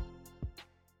kit.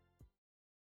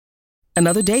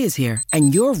 Another day is here,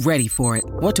 and you're ready for it.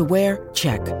 What to wear?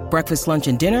 Check. Breakfast, lunch,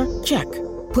 and dinner? Check.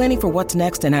 Planning for what's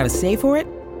next and how to save for it?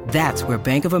 That's where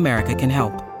Bank of America can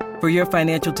help. For your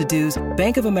financial to-dos,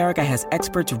 Bank of America has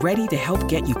experts ready to help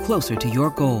get you closer to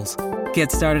your goals.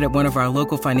 Get started at one of our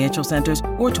local financial centers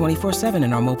or 24/7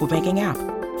 in our mobile banking app.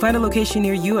 Find a location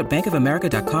near you at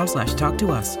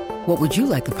bankofamerica.com/talktous. What would you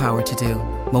like the power to do?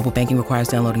 Mobile banking requires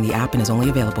downloading the app and is only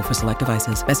available for select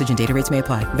devices. Message and data rates may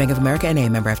apply. Bank of America N.A.,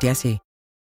 member FDIC.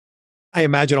 I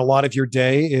imagine a lot of your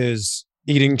day is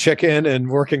eating chicken and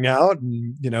working out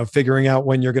and, figuring out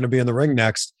when you're going to be in the ring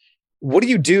next. What do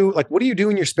you do? What do you do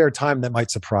in your spare time that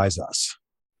might surprise us?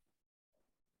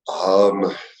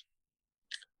 I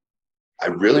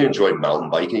really enjoy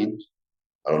mountain biking.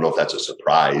 I don't know if that's a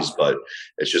surprise, but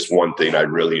it's just one thing I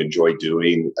really enjoy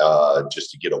doing, just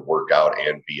to get a workout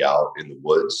and be out in the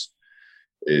woods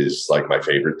is like my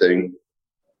favorite thing.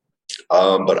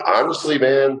 But honestly,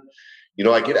 man,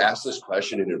 I get asked this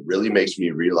question and it really makes me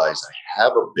realize I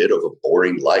have a bit of a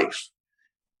boring life.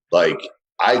 Like,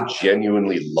 I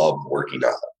genuinely love working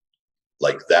out.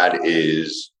 Like, that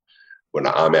is when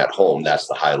I'm at home, that's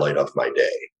the highlight of my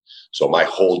day. So my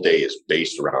whole day is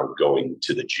based around going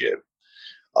to the gym.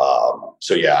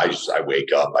 So yeah, I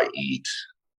wake up, I eat,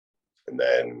 and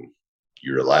then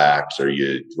you relax or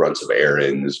you run some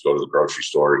errands, go to the grocery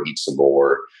store, eat some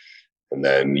more. And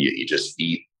then you just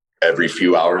eat every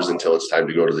few hours until it's time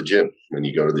to go to the gym. And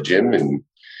you go to the gym and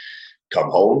come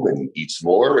home and eat some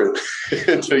more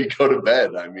until you go to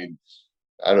bed. I mean,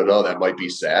 I don't know, that might be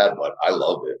sad, but I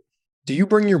love it. Do you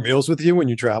bring your meals with you when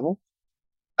you travel?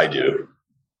 I do.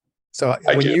 So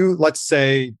let's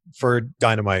say for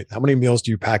Dynamite, how many meals do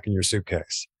you pack in your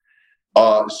suitcase?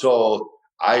 So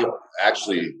I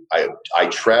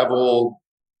travel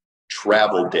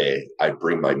day. I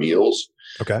bring my meals.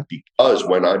 Okay. Because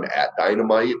when I'm at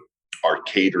Dynamite, our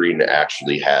catering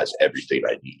actually has everything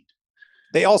I need.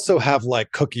 They also have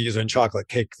like cookies and chocolate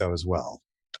cake though as well.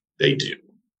 They do.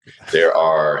 There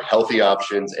are healthy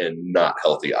options and not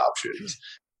healthy options.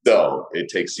 Though it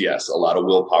takes, yes, a lot of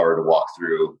willpower to walk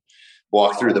through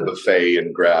the buffet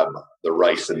and grab the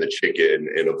rice and the chicken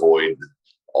and avoid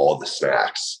all the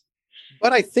snacks.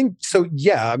 But I think so.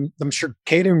 Yeah, I'm sure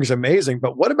catering is amazing.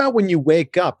 But what about when you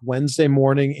wake up Wednesday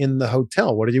morning in the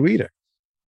hotel? What are you eating?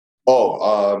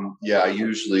 Yeah, I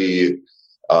usually,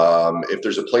 if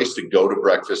there's a place to go to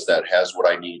breakfast that has what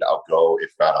I need, I'll go.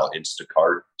 If not, I'll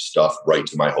Instacart stuff right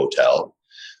to my hotel.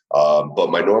 But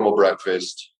my normal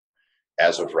breakfast,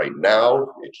 as of right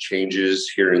now, it changes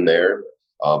here and there.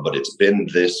 But it's been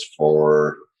this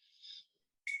for,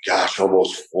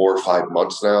 almost 4 or 5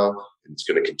 months now. It's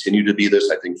going to continue to be this,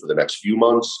 I think, for the next few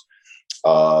months.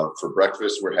 For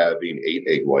breakfast, we're having 8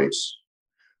 egg whites,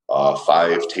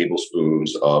 5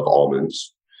 tablespoons of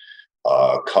almonds,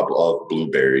 a couple of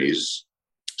blueberries,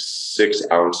 6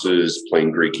 ounces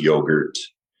plain Greek yogurt,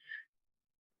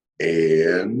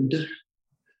 and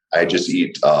I just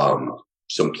eat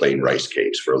some plain rice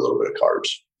cakes for a little bit of carbs.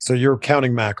 So you're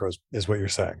counting macros is what you're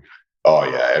saying. Oh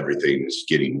yeah, everything's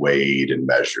getting weighed and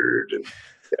measured, and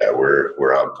yeah,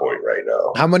 we're on point right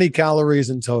now. How many calories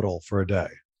in total for a day?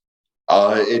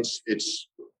 It's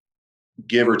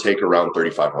give or take around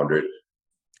 3,500.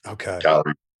 Okay.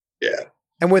 Calories. Yeah.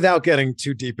 And without getting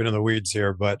too deep into the weeds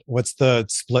here, but what's the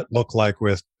split look like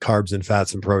with carbs and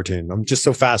fats and protein? I'm just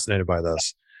so fascinated by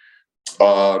this.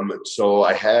 So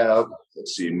I have,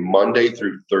 Monday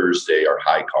through Thursday are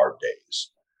high carb days.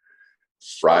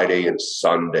 Friday and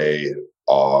Sunday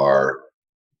are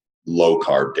low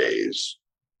carb days.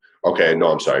 Okay,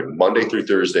 no, I'm sorry. Monday through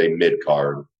Thursday, mid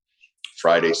carb.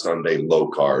 Friday, Sunday, low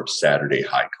carb. Saturday,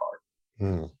 high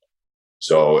carb.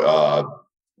 So,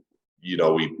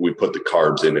 we put the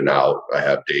carbs in and out. I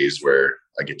have days where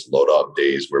I get to load up,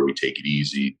 days where we take it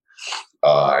easy.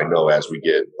 I know as we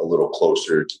get a little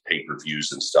closer to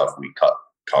pay-per-views and stuff, we cut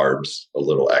carbs a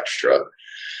little extra.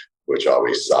 which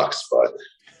always sucks.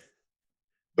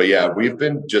 But yeah, we've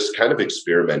been just kind of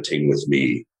experimenting with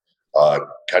me,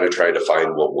 kind of trying to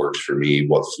find what works for me,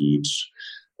 what foods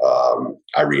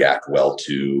I react well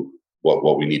to,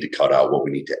 what we need to cut out, what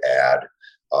we need to add.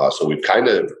 So we've kind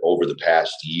of, over the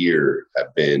past year,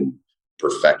 have been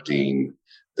perfecting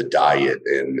the diet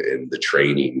and the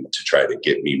training to try to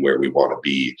get me where we want to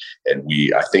be. And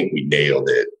I think we nailed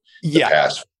it.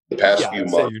 The past few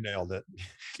months. You nailed it.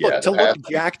 Yeah, look, to look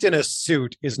jacked in a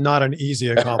suit is not an easy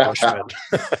accomplishment.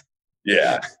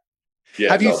 Yeah.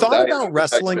 Have you thought about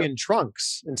wrestling in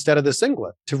trunks instead of the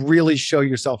singlet to really show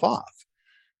yourself off?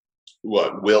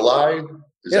 What, will I?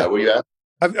 Is that what you asked?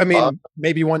 I mean,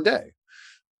 maybe one day.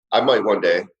 I might one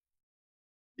day.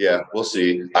 Yeah, we'll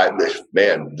see.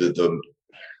 Man, the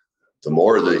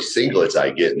more of the singlets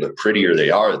I get and the prettier they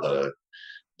are, the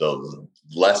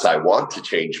less I want to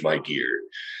change my gear.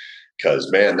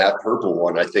 Because, man, that purple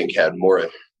one, I think, had more.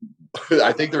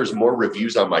 I think there's more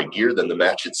reviews on my gear than the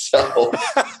match itself.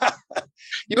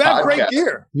 You have great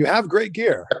gear. You have great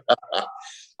gear.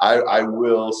 I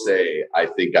will say, I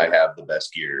think I have the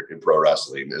best gear in pro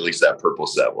wrestling. At least that purple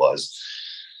set was.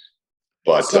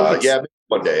 But yeah,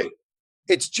 one day.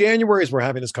 It's January as we're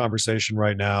having this conversation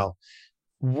right now.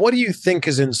 What do you think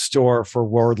is in store for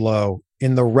Wardlow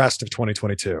in the rest of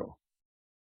 2022?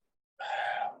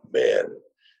 Man,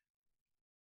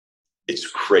 it's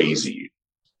crazy.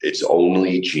 It's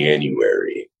only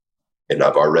January, and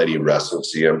I've already wrestled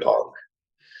CM Punk.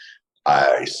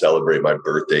 I celebrate my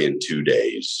birthday in 2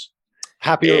 days.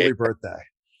 Happy early birthday.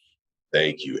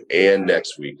 Thank you. And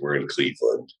next week we're in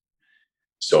Cleveland.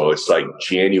 So it's like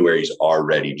January's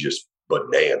already just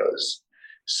bananas.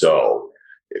 So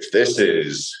if this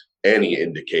is any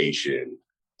indication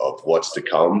of what's to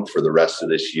come for the rest of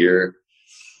this year,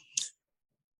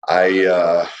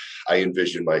 I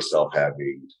envision myself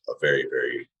having a very,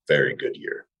 very, very good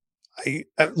year.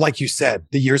 Like you said,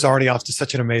 the year's already off to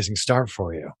such an amazing start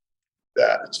for you.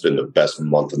 Yeah, it's been the best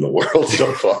month in the world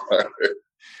so far.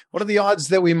 What are the odds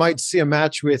that we might see a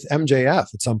match with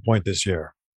MJF at some point this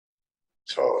year?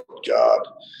 Oh, God.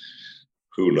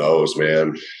 Who knows,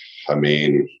 man? I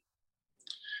mean,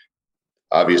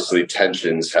 obviously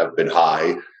tensions have been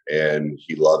high, and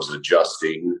he loves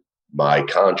adjusting my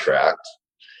contract,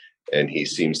 and he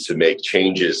seems to make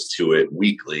changes to it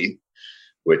weekly,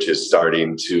 which is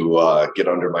starting to get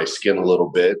under my skin a little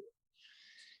bit.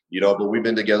 But we've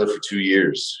been together for 2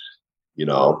 years. He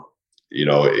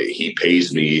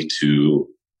pays me to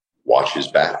watch his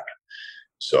back.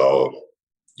 So,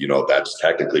 that's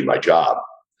technically my job.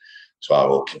 So I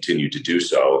will continue to do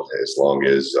so as long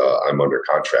as I'm under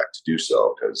contract to do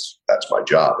so, because that's my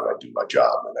job and I do my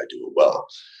job and I do it well.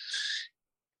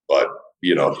 But,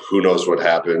 who knows what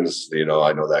happens? I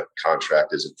know that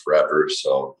contract isn't forever.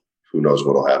 So who knows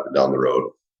what will happen down the road.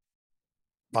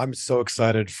 I'm so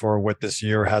excited for what this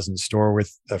year has in store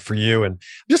for you. And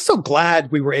I'm just so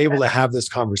glad we were able to have this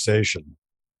conversation.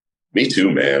 Me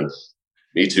too, man.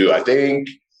 Me too. I think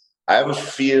I have a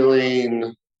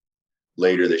feeling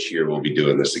later this year we'll be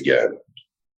doing this again.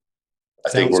 I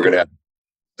think we're going to have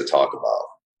to talk about.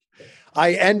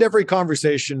 I end every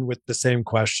conversation with the same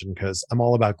question because I'm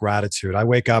all about gratitude. I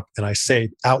wake up and I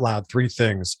say out loud 3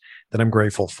 things that I'm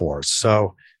grateful for.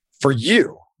 So for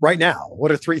you, right now,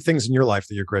 what are 3 things in your life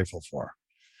that you're grateful for?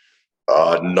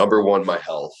 Number 1, my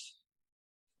health,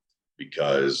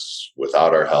 because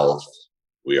without our health,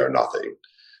 we are nothing.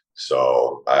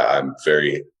 So I'm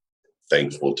very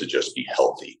thankful to just be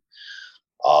healthy.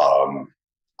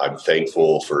 I'm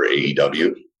thankful for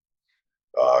AEW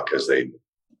because they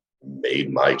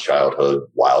made my childhood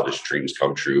wildest dreams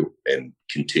come true and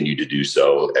continue to do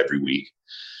so every week.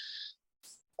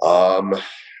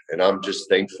 And I'm just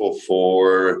thankful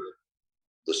for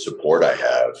the support I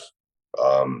have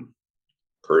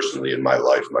personally in my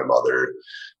life, my mother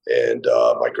and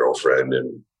my girlfriend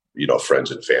and,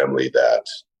 friends and family that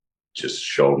just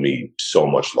show me so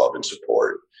much love and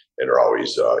support and are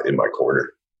always in my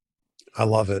corner. I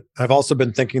love it. I've also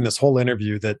been thinking this whole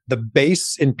interview that the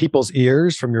bass in people's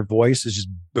ears from your voice is just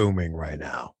booming right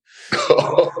now.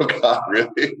 Oh, God,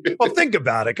 really? Well, think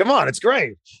about it. Come on. It's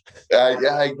great. Yeah,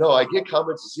 I know. I get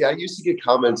comments. See, I used to get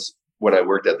comments when I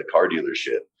worked at the car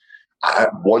dealership.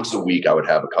 Once a week, I would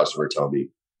have a customer tell me,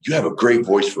 "You have a great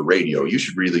voice for radio. You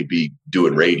should really be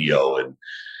doing radio." And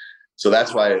so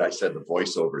that's why I said the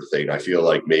voiceover thing. I feel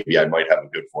like maybe I might have a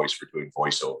good voice for doing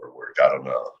voiceover work. I don't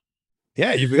know.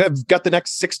 Yeah, you've got the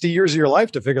next 60 years of your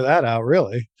life to figure that out,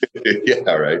 really. Yeah,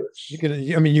 right.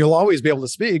 You'll always be able to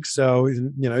speak. So,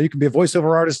 you can be a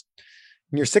voiceover artist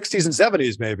in your 60s and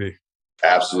 70s, maybe.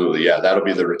 Absolutely. Yeah, that'll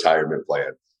be the retirement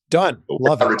plan. Done. But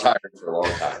Love it. Retired for a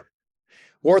long time.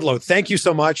 Wardlow, thank you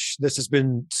so much. This has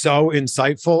been so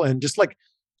insightful and just like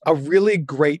a really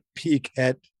great peek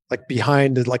at like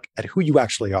behind like at who you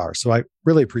actually are. So I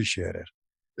really appreciate it.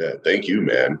 Yeah, thank you,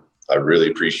 man. I really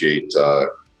appreciate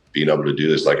being able to do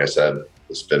this. Like I said,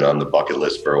 it's been on the bucket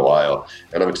list for a while,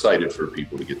 and I'm excited for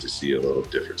people to get to see a little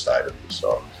different side of me.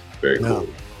 So very cool.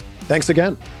 Thanks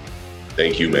again.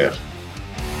 Thank you, man.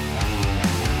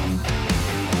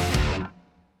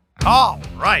 All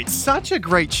right. Such a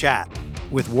great chat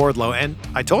with Wardlow. And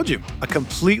I told you, a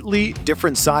completely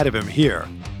different side of him here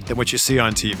than what you see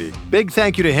on TV. Big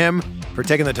thank you to him for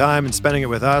taking the time and spending it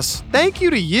with us. Thank you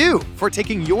to you for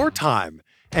taking your time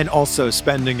and also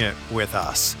spending it with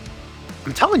us.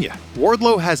 I'm telling you,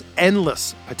 Wardlow has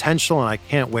endless potential, and I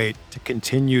can't wait to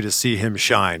continue to see him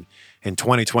shine in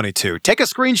 2022. Take a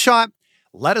screenshot,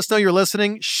 let us know you're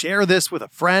listening, share this with a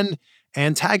friend,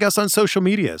 and tag us on social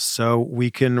media so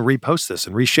we can repost this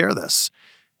and reshare this.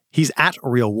 He's at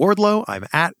Real Wardlow. I'm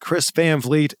at Chris Van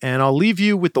Vliet, and I'll leave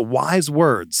you with the wise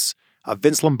words of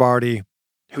Vince Lombardi,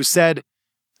 who said,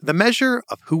 "The measure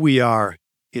of who we are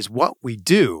is what we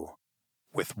do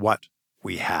with what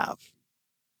we have."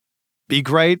 Be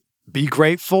great, be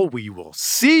grateful. We will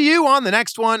see you on the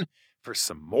next one for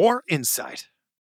some more insight.